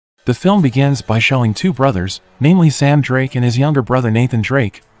The film begins by showing two brothers, namely Sam Drake and his younger brother Nathan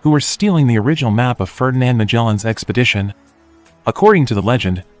Drake, who were stealing the original map of Ferdinand Magellan's expedition. According to the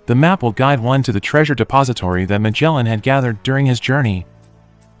legend, the map will guide one to the treasure depository that Magellan had gathered during his journey.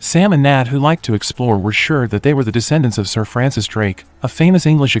 Sam and Nat, who liked to explore, were sure that they were the descendants of Sir Francis Drake, a famous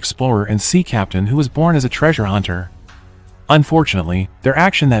English explorer and sea captain who was born as a treasure hunter. Unfortunately, their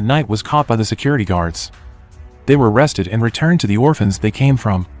action that night was caught by the security guards. They were arrested and returned to the orphans they came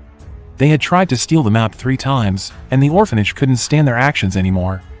from. They had tried to steal the map 3 times, and the orphanage couldn't stand their actions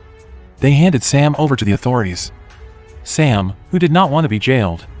anymore. They handed Sam over to the authorities. Sam, who did not want to be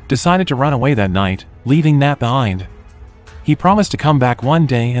jailed, decided to run away that night, leaving Nat behind. He promised to come back one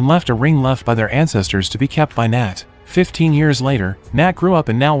day and left a ring left by their ancestors to be kept by Nat. 15 years later, Nat grew up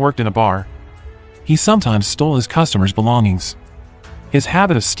and now worked in a bar. He sometimes stole his customers' belongings. His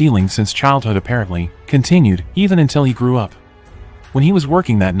habit of stealing since childhood apparently continued even until he grew up. When he was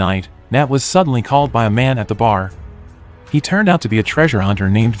working that night, Nat was suddenly called by a man at the bar. He turned out to be a treasure hunter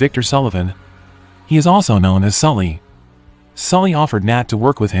named Victor Sullivan. He is also known as Sully. Sully offered Nat to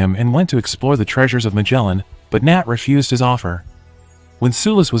work with him and went to explore the treasures of Magellan, but Nat refused his offer. When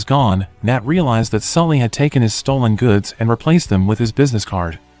Sully was gone, Nat realized that Sully had taken his stolen goods and replaced them with his business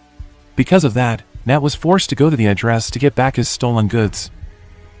card. Because of that, Nat was forced to go to the address to get back his stolen goods.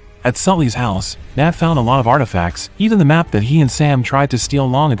 At Sully's house, Nat found a lot of artifacts, even the map that he and Sam tried to steal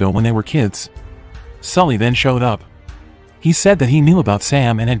long ago when they were kids. Sully then showed up. He said that he knew about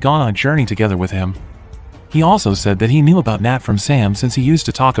Sam and had gone on a journey together with him. He also said that he knew about Nat from Sam since he used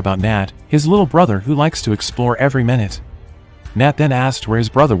to talk about Nat, his little brother who likes to explore every minute. Nat then asked where his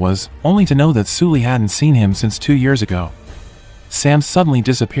brother was, only to know that Sully hadn't seen him since 2 years ago. Sam suddenly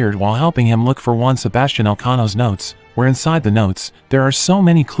disappeared while helping him look for one Sebastian Elcano's notes, where inside the notes, there are so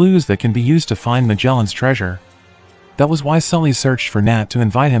many clues that can be used to find Magellan's treasure. That was why Sully searched for Nat to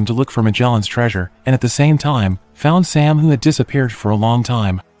invite him to look for Magellan's treasure, and at the same time, found Sam, who had disappeared for a long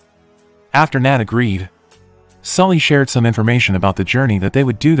time. After Nat agreed, Sully shared some information about the journey that they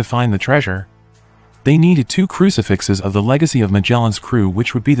would do to find the treasure. They needed 2 crucifixes of the legacy of Magellan's crew,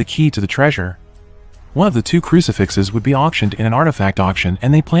 which would be the key to the treasure. One of the 2 crucifixes would be auctioned in an artifact auction,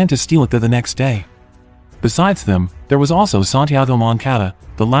 and they planned to steal it there the next day. Besides them, there was also Santiago Moncada,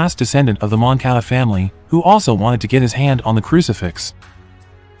 the last descendant of the Moncada family, who also wanted to get his hand on the crucifix.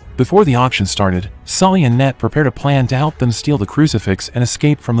 Before the auction started, Sully and Nat prepared a plan to help them steal the crucifix and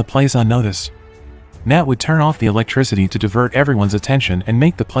escape from the place unnoticed. Nat would turn off the electricity to divert everyone's attention and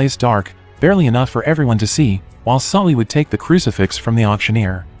make the place dark, barely enough for everyone to see, while Sully would take the crucifix from the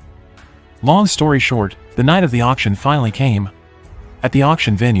auctioneer. Long story short, the night of the auction finally came. At the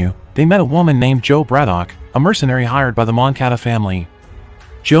auction venue, they met a woman named Joe Braddock, a mercenary hired by the Moncada family.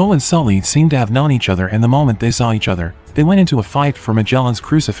 Joe and Sully seemed to have known each other, and the moment they saw each other, they went into a fight for Magellan's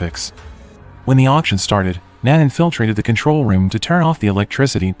crucifix. When the auction started, Nat infiltrated the control room to turn off the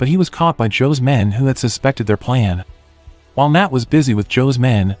electricity, but he was caught by Joe's men who had suspected their plan. While Nat was busy with Joe's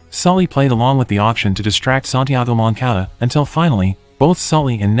men, Sully played along with the auction to distract Santiago Moncada, until finally, both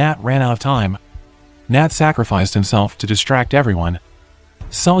Sully and Nat ran out of time. Nat sacrificed himself to distract everyone.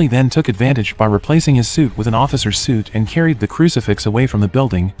 Sully then took advantage by replacing his suit with an officer's suit and carried the crucifix away from the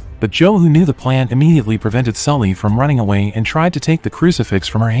building, but Joe, who knew the plan, immediately prevented Sully from running away and tried to take the crucifix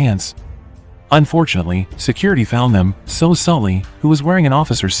from her hands. Unfortunately, security found them, so Sully, who was wearing an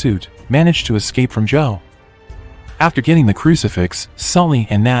officer's suit, managed to escape from Joe. After getting the crucifix, Sully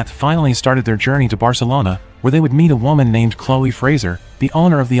and Nat finally started their journey to Barcelona, where they would meet a woman named Chloe Fraser, the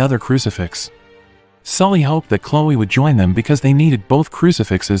owner of the other crucifix. Sully hoped that Chloe would join them because they needed both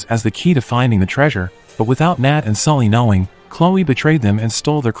crucifixes as the key to finding the treasure, but without Nat and Sully knowing, Chloe betrayed them and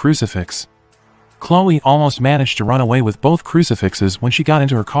stole their crucifix. Chloe almost managed to run away with both crucifixes when she got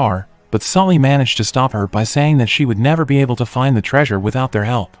into her car, but Sully managed to stop her by saying that she would never be able to find the treasure without their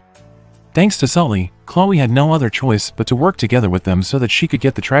help. Thanks to Sully, Chloe had no other choice but to work together with them so that she could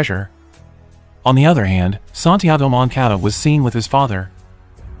get the treasure. On the other hand, Santiago Moncada was seen with his father.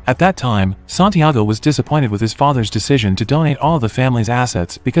 At that time, Santiago was disappointed with his father's decision to donate all of the family's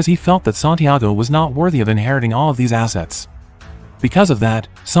assets because he felt that Santiago was not worthy of inheriting all of these assets. Because of that,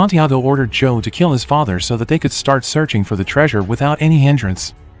 Santiago ordered Joe to kill his father so that they could start searching for the treasure without any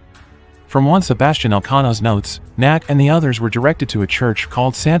hindrance. From one Sebastian Elcano's notes, Nat and the others were directed to a church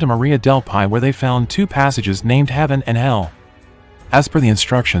called Santa Maria del Pi, where they found 2 passages named Heaven and Hell. As per the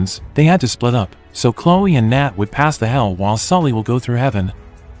instructions, they had to split up, so Chloe and Nat would pass the Hell while Sully will go through Heaven.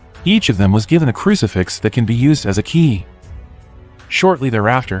 Each of them was given a crucifix that can be used as a key. Shortly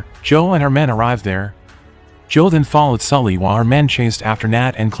thereafter, Joe and her men arrived there. Joe then followed Sully while her men chased after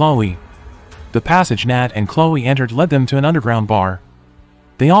Nat and Chloe. The passage Nat and Chloe entered led them to an underground bar.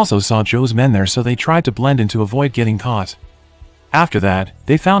 They also saw Joe's men there, so they tried to blend in to avoid getting caught. After that,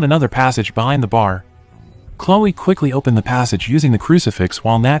 they found another passage behind the bar. Chloe quickly opened the passage using the crucifix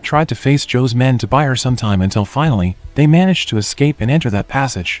while Nat tried to face Joe's men to buy her some time until finally, they managed to escape and enter that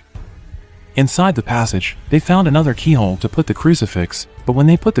passage. Inside the passage, they found another keyhole to put the crucifix, but when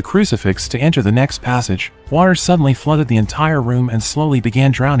they put the crucifix to enter the next passage, water suddenly flooded the entire room and slowly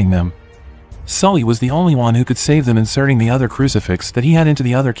began drowning them. Sully was the only one who could save them, inserting the other crucifix that he had into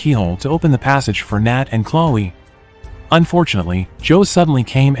the other keyhole to open the passage for Nat and Chloe. Unfortunately, Joe suddenly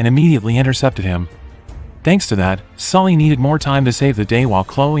came and immediately intercepted him. Thanks to that, Sully needed more time to save the day while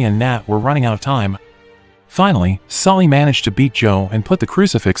Chloe and Nat were running out of time. Finally, Sully managed to beat Joe and put the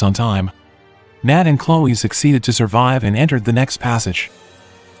crucifix on time. Nat and Chloe succeeded to survive and entered the next passage.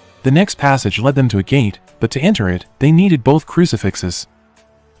 The next passage led them to a gate, but to enter it, they needed both crucifixes.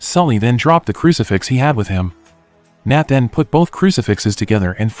 Sully then dropped the crucifix he had with him. Nat then put both crucifixes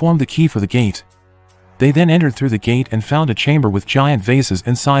together and formed the key for the gate. They then entered through the gate and found a chamber with giant vases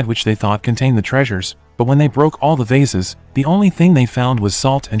inside which they thought contained the treasures, but when they broke all the vases, the only thing they found was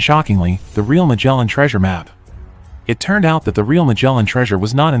salt and, shockingly, the real Magellan treasure map. It turned out that the real Magellan treasure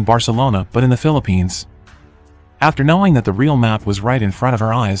was not in Barcelona but in the Philippines. After knowing that the real map was right in front of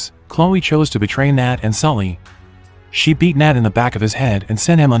her eyes, Chloe chose to betray Nat and Sully. She beat Nat in the back of his head and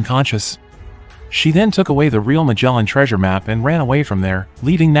sent him unconscious. She then took away the real Magellan treasure map and ran away from there,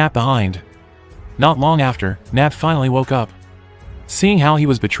 leaving Nat behind. Not long after, Nat finally woke up. Seeing how he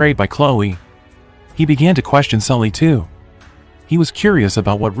was betrayed by Chloe, he began to question Sully too. He was curious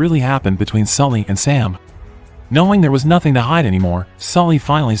about what really happened between Sully and Sam. Knowing there was nothing to hide anymore, Sully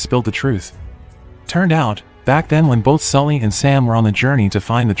finally spilled the truth. Turned out, back then when both Sully and Sam were on the journey to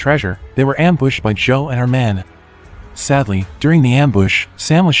find the treasure, they were ambushed by Joe and her men. Sadly, during the ambush,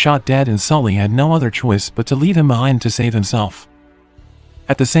 Sam was shot dead and Sully had no other choice but to leave him behind to save himself.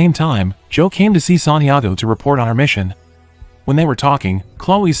 At the same time, Joe came to see Santiago to report on her mission. When they were talking,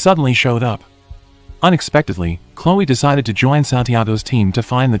 Chloe suddenly showed up. Unexpectedly, Chloe decided to join Santiago's team to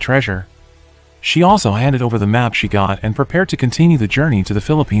find the treasure. She also handed over the map she got and prepared to continue the journey to the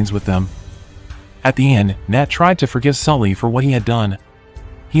Philippines with them. At the end, Nat tried to forgive Sully for what he had done.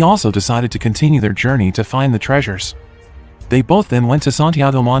 He also decided to continue their journey to find the treasures. They both then went to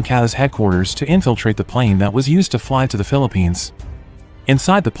Santiago Moncada's headquarters to infiltrate the plane that was used to fly to the Philippines.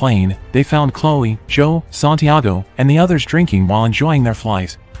 Inside the plane, they found Chloe, Joe, Santiago, and the others drinking while enjoying their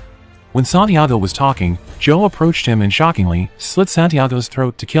flight. When Santiago was talking, Joe approached him and shockingly slit Santiago's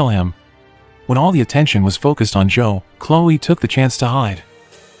throat to kill him. When all the attention was focused on Joe, Chloe took the chance to hide.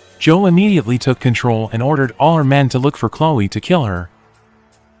 Joe immediately took control and ordered all her men to look for Chloe to kill her.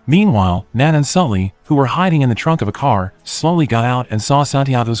 Meanwhile, Nat and Sully, who were hiding in the trunk of a car, slowly got out and saw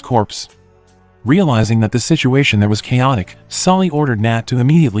Santiago's corpse. Realizing that the situation there was chaotic, Sully ordered Nat to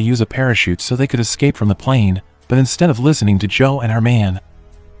immediately use a parachute so they could escape from the plane, but instead of listening to Joe and her man,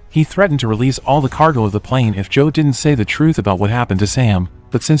 he threatened to release all the cargo of the plane if Joe didn't say the truth about what happened to Sam,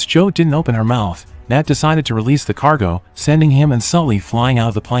 but since Joe didn't open her mouth, Nat decided to release the cargo, sending him and Sully flying out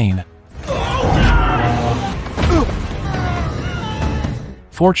of the plane.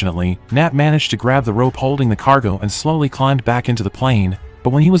 Fortunately, Nat managed to grab the rope holding the cargo and slowly climbed back into the plane, but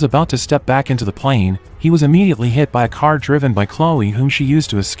when he was about to step back into the plane, he was immediately hit by a car driven by Chloe, whom she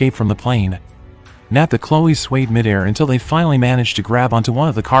used to escape from the plane. Nat and Chloe swayed midair until they finally managed to grab onto one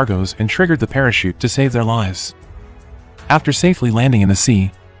of the cargoes and triggered the parachute to save their lives. After safely landing in the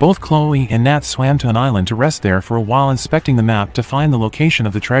sea, both Chloe and Nat swam to an island to rest there for a while, inspecting the map to find the location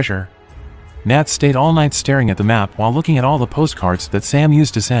of the treasure. Nat stayed all night staring at the map while looking at all the postcards that Sam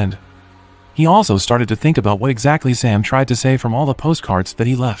used to send. He also started to think about what exactly Sam tried to say from all the postcards that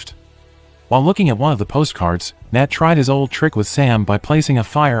he left. While looking at one of the postcards, Nat tried his old trick with Sam by placing a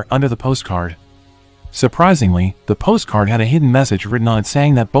fire under the postcard. Surprisingly, the postcard had a hidden message written on it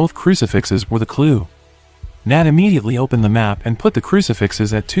saying that both crucifixes were the clue. Nat immediately opened the map and put the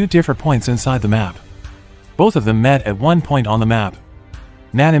crucifixes at two different points inside the map. Both of them met at one point on the map.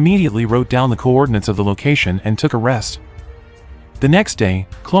 Nat immediately wrote down the coordinates of the location and took a rest. The next day,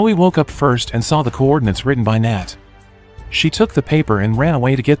 Chloe woke up first and saw the coordinates written by Nat. She took the paper and ran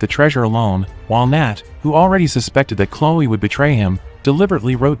away to get the treasure alone, while Nat, who already suspected that Chloe would betray him,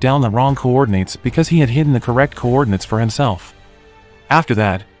 deliberately wrote down the wrong coordinates because he had hidden the correct coordinates for himself. After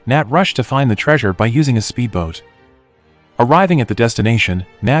that, Nat rushed to find the treasure by using a speedboat. Arriving at the destination,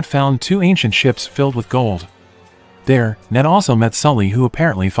 Nat found two ancient ships filled with gold. There, Nat also met Sully, who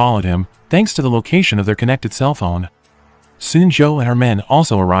apparently followed him, thanks to the location of their connected cell phone. Soon Joe and her men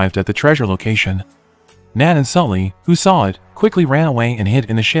also arrived at the treasure location. Nat and Sully, who saw it, quickly ran away and hid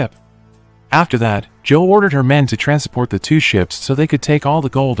in the ship. After that, Joe ordered her men to transport the 2 ships so they could take all the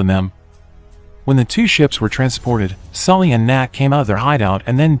gold in them. When the 2 ships were transported, Sully and Nat came out of their hideout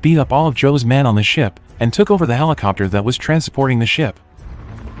and then beat up all of Joe's men on the ship and took over the helicopter that was transporting the ship.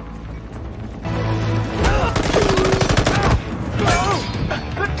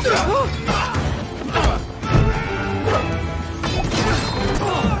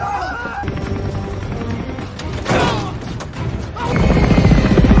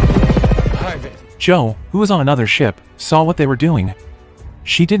 Joe, who was on another ship, saw what they were doing.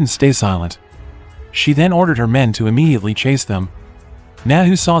 She didn't stay silent. She then ordered her men to immediately chase them. Nat,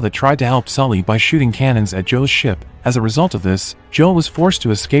 who saw that, tried to help Sully by shooting cannons at Joe's ship. As a result of this, Joe was forced to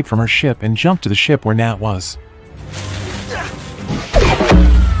escape from her ship and jumped to the ship where Nat was.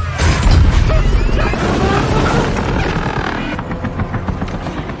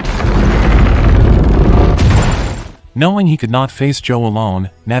 Knowing he could not face Joe alone,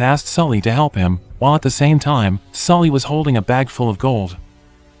 Nat asked Sully to help him, while at the same time, Sully was holding a bag full of gold.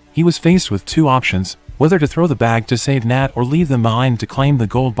 He was faced with 2 options, whether to throw the bag to save Nat or leave them behind to claim the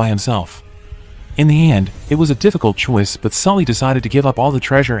gold by himself. In the end, it was a difficult choice, but Sully decided to give up all the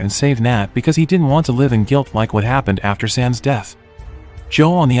treasure and save Nat because he didn't want to live in guilt like what happened after Sam's death.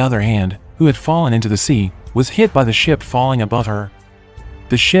 Joe, on the other hand, who had fallen into the sea, was hit by the ship falling above her.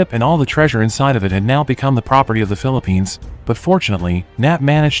 The ship and all the treasure inside of it had now become the property of the Philippines, but fortunately, Nat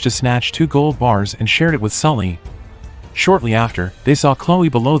managed to snatch 2 gold bars and shared it with Sully. Shortly after, they saw Chloe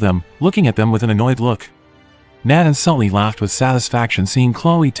below them, looking at them with an annoyed look. Nat and Sully laughed with satisfaction seeing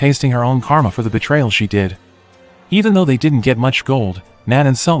Chloe tasting her own karma for the betrayal she did. Even though they didn't get much gold, Nat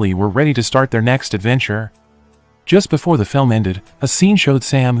and Sully were ready to start their next adventure. Just before the film ended, a scene showed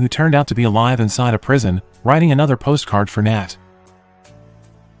Sam, who turned out to be alive inside a prison, writing another postcard for Nat.